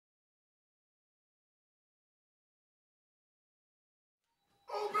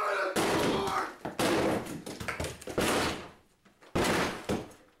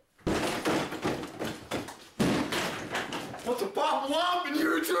What's a pop lump in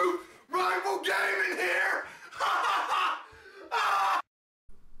YouTube? Rifle gaming here!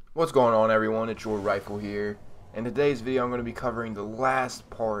 What's going on, everyone? It's your Rifle here. In today's video, I'm going to be covering the last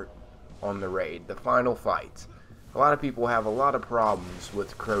part on the raid, the final fight. A lot of people have a lot of problems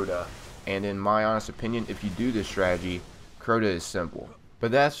with Crota, and in my honest opinion, if you do this strategy, Crota is simple.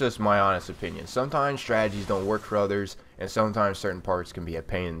 But that's just my honest opinion. Sometimes strategies don't work for others, and sometimes certain parts can be a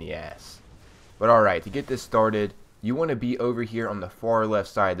pain in the ass. But alright, to get this started, you want to be over here on the far left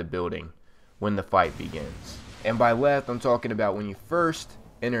side of the building when the fight begins. And by left, I'm talking about when you first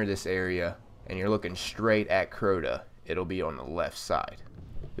enter this area and you're looking straight at Crota. It'll be on the left side.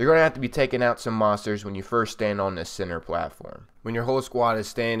 You're going to have to be taking out some monsters when you first stand on this center platform. When your whole squad is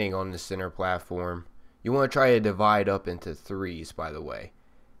standing on the center platform, you want to try to divide up into threes, by the way.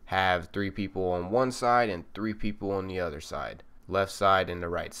 Have 3 people on one side and 3 people on the other side. Left side and the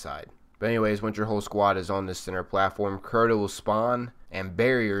right side. But anyways, once your whole squad is on this center platform, Crota will spawn and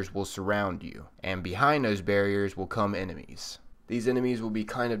barriers will surround you. And behind those barriers will come enemies. These enemies will be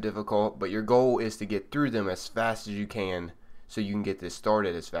kind of difficult, but your goal is to get through them as fast as you can so you can get this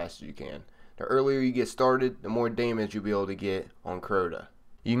started as fast as you can. The earlier you get started, the more damage you'll be able to get on Crota.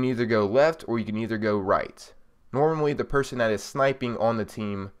 You can either go left or you can either go right. Normally the person that is sniping on the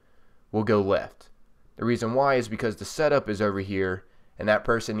team will go left. The reason why is because the setup is over here and that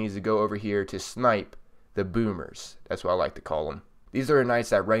person needs to go over here to snipe the boomers. That's what I like to call them. These are the knights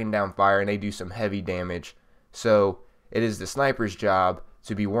that rain down fire and they do some heavy damage. So it is the sniper's job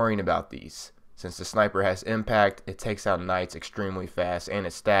to be worrying about these. Since the sniper has impact, it takes out knights extremely fast and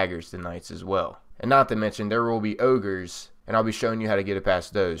it staggers the knights as well. And not to mention there will be ogres, and I'll be showing you how to get it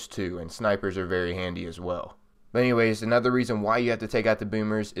past those too, and snipers are very handy as well. But anyways, another reason why you have to take out the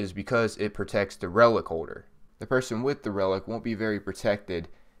boomers is because it protects the relic holder. The person with the relic won't be very protected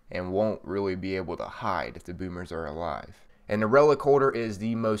and won't really be able to hide if the boomers are alive. And the relic holder is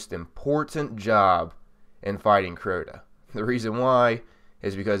the most important job in fighting Crota. The reason why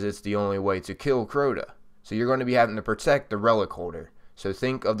is because it's the only way to kill Crota. So you're going to be having to protect the relic holder. So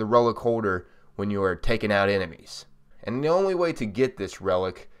think of the relic holder when you are taking out enemies. And the only way to get this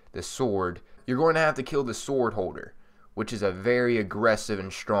relic, the sword, you're going to have to kill the sword holder, which is a very aggressive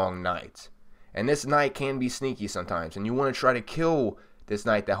and strong knight. And this knight can be sneaky sometimes, and you want to try to kill this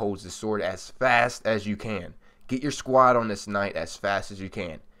knight that holds the sword as fast as you can. Get your squad on this knight as fast as you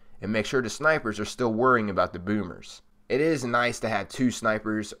can, and make sure the snipers are still worrying about the boomers. It is nice to have 2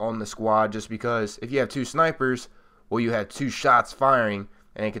 snipers on the squad, just because if you have 2 snipers, well, you have 2 shots firing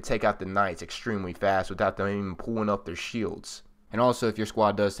and they can take out the knights extremely fast without them even pulling up their shields. And also, if your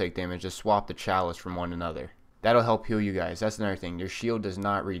squad does take damage, just swap the chalice from one another. That'll help heal you guys. That's another thing. Your shield does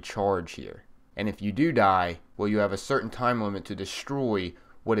not recharge here. And if you do die, well, you have a certain time limit to destroy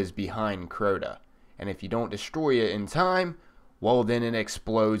what is behind Crota. And if you don't destroy it in time, well, then it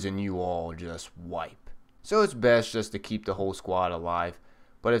explodes and you all just wipe. So it's best just to keep the whole squad alive,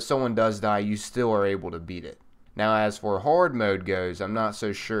 but if someone does die, you still are able to beat it. Now, as for hard mode goes, I'm not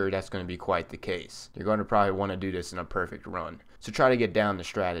so sure that's going to be quite the case. You're going to probably want to do this in a perfect run, so try to get down the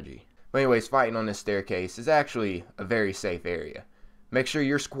strategy. But anyways, fighting on this staircase is actually a very safe area. Make sure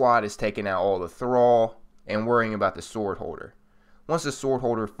your squad is taking out all the thrall and worrying about the sword holder. Once the sword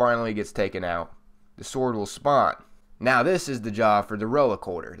holder finally gets taken out, the sword will spawn. Now this is the job for the relic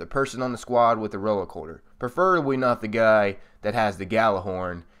holder, the person on the squad with the relic holder. Preferably not the guy that has the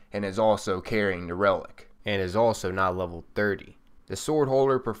Galahorn and is also carrying the relic, and is also not level 30. The sword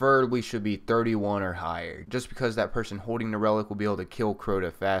holder preferably should be 31 or higher, just because that person holding the relic will be able to kill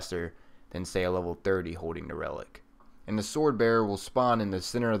Crota faster than say a level 30 holding the relic. And the sword bearer will spawn in the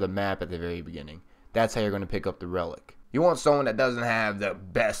center of the map at the very beginning. That's how you're going to pick up the relic. You want someone that doesn't have the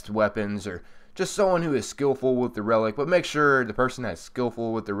best weapons, or just someone who is skillful with the relic, but make sure the person that's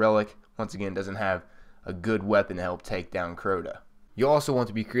skillful with the relic, once again, doesn't have a good weapon to help take down Crota. You also want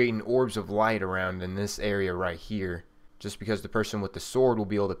to be creating orbs of light around in this area right here, just because the person with the sword will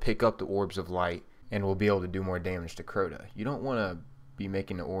be able to pick up the orbs of light and will be able to do more damage to Crota. You don't want to be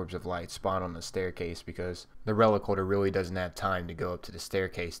making the orbs of light spawn on the staircase because the relic holder really doesn't have time to go up to the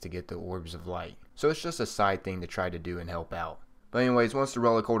staircase to get the orbs of light. So it's just a side thing to try to do and help out. But anyways, once the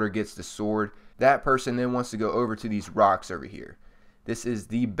relic holder gets the sword, that person then wants to go over to these rocks over here. This is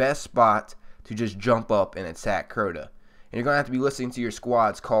the best spot to just jump up and attack Crota. And you're going to have to be listening to your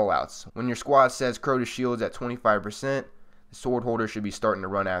squad's callouts. When your squad says Crota's shield's at 25%, the sword holder should be starting to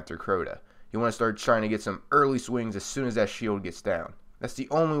run after Crota. You want to start trying to get some early swings as soon as that shield gets down. That's the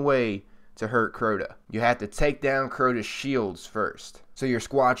only way to hurt Crota. You have to take down Crota's shields first. So your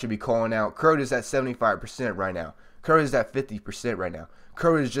squad should be calling out, Crota's at 75% right now. Crota's at 50% right now.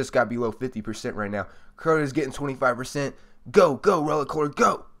 Crota's just got below 50% right now. Crota's getting 25%. Go, go, Relic Holder,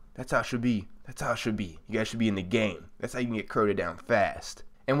 go! That's how it should be. That's how it should be. You guys should be in the game. That's how you can get Crota down fast.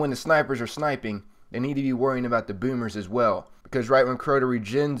 And when the snipers are sniping, they need to be worrying about the boomers as well. Because right when Crota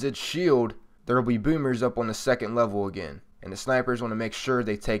regens its shield, there will be boomers up on the second level again. And the snipers want to make sure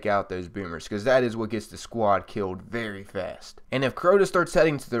they take out those boomers, because that is what gets the squad killed very fast. And if Crota starts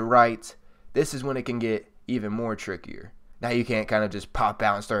heading to the right, this is when it can get even more trickier. Now you can't kind of just pop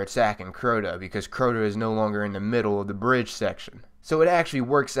out and start attacking Crota, because Crota is no longer in the middle of the bridge section. So it actually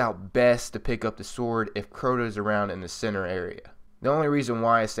works out best to pick up the sword if Crota is around in the center area. The only reason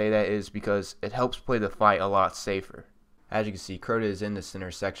why I say that is because it helps play the fight a lot safer. As you can see, Crota is in the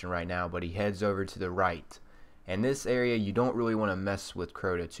center section right now, but he heads over to the right. And this area, you don't really want to mess with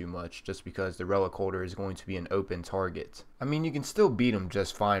Crota too much, just because the Relic Holder is going to be an open target. I mean, you can still beat him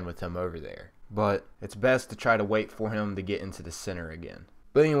just fine with him over there, but it's best to try to wait for him to get into the center again.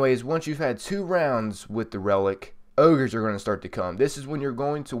 But anyways, once you've had 2 rounds with the Relic, ogres are going to start to come. This is when you're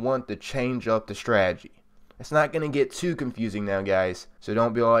going to want to change up the strategy. It's not going to get too confusing now, guys, so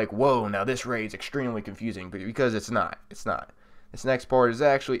don't be like, whoa, now this raid's extremely confusing, because it's not. It's not. This next part is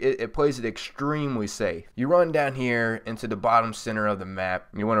actually, it plays it extremely safe. You run down here into the bottom center of the map.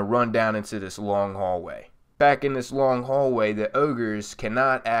 You want to run down into this long hallway. Back in this long hallway, the ogres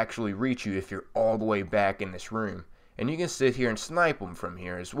cannot actually reach you if you're all the way back in this room. And you can sit here and snipe them from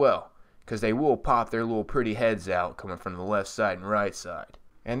here as well, because they will pop their little pretty heads out coming from the left side and right side.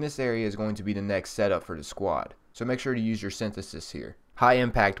 And this area is going to be the next setup for the squad, so make sure to use your synthesis here. High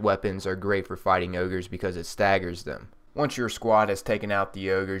impact weapons are great for fighting ogres because it staggers them. Once your squad has taken out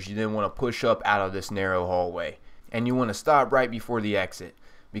the ogres, you then want to push up out of this narrow hallway. And you want to stop right before the exit,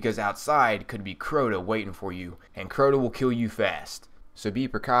 because outside could be Crota waiting for you, and Crota will kill you fast. So be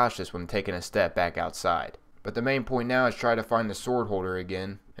precautious when taking a step back outside. But the main point now is try to find the sword holder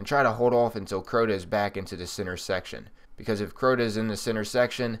again, and try to hold off until Crota is back into the center section. Because if Crota is in the center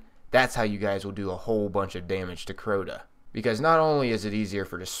section, that's how you guys will do a whole bunch of damage to Crota. Because not only is it easier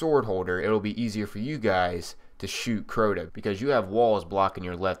for the sword holder, it'll be easier for you guys to shoot Crota, because you have walls blocking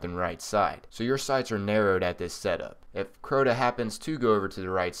your left and right side. So your sights are narrowed at this setup. If Crota happens to go over to the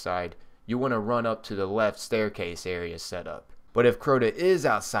right side, you want to run up to the left staircase area setup. But if Crota is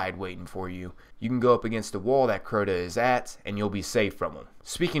outside waiting for you, you can go up against the wall that Crota is at, and you'll be safe from him.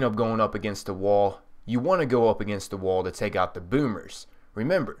 Speaking of going up against the wall, you want to go up against the wall to take out the boomers.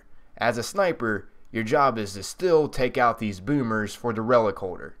 Remember, as a sniper, your job is to still take out these boomers for the Relic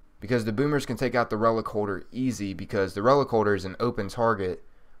Holder. Because the boomers can take out the Relic Holder easy, because the Relic Holder is an open target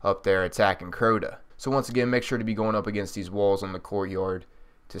up there attacking Crota. So once again, make sure to be going up against these walls on the courtyard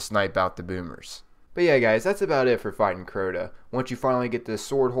to snipe out the boomers. But yeah guys, that's about it for fighting Crota. Once you finally get the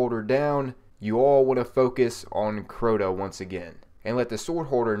sword holder down, you all want to focus on Crota once again. And let the sword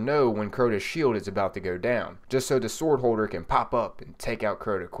holder know when Crota's shield is about to go down, just so the sword holder can pop up and take out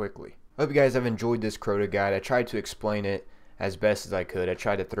Crota quickly. I hope you guys have enjoyed this Crota guide. I tried to explain it as best as I could. I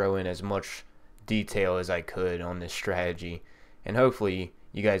tried to throw in as much detail as I could on this strategy, and hopefully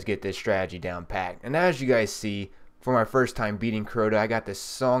you guys get this strategy down packed. And as you guys see, for my first time beating Crota, I got this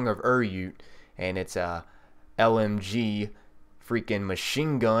Song of Uryut, and it's a LMG freaking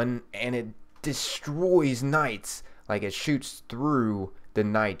machine gun, and it destroys knights. Like, it shoots through the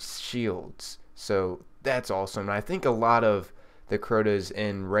knight's shields. So that's awesome. And I think a lot of the Crotas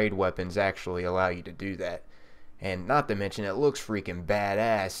in raid weapons actually allow you to do that. And not to mention, it looks freaking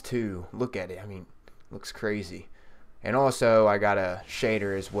badass too. Look at it. I mean, looks crazy. And also, I got a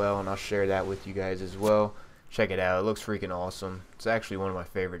shader as well, and I'll share that with you guys as well. Check it out. It looks freaking awesome. It's actually one of my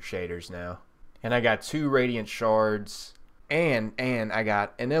favorite shaders now. And I got 2 radiant shards, and I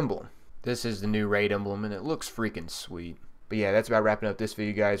got an emblem. This is the new raid emblem, and it looks freaking sweet. But yeah, that's about wrapping up this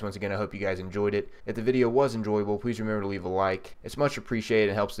video, guys. Once again, I hope you guys enjoyed it. If the video was enjoyable, please remember to leave a like. It's much appreciated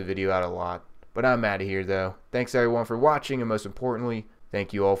and helps the video out a lot. But I'm out of here, though. Thanks, everyone, for watching, and most importantly,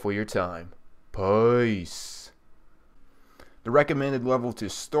 thank you all for your time. Peace. The recommended level to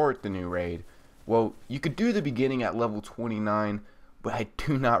start the new raid. Well, you could do the beginning at level 29, but I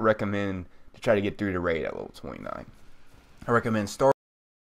do not recommend to try to get through the raid at level 29. I recommend starting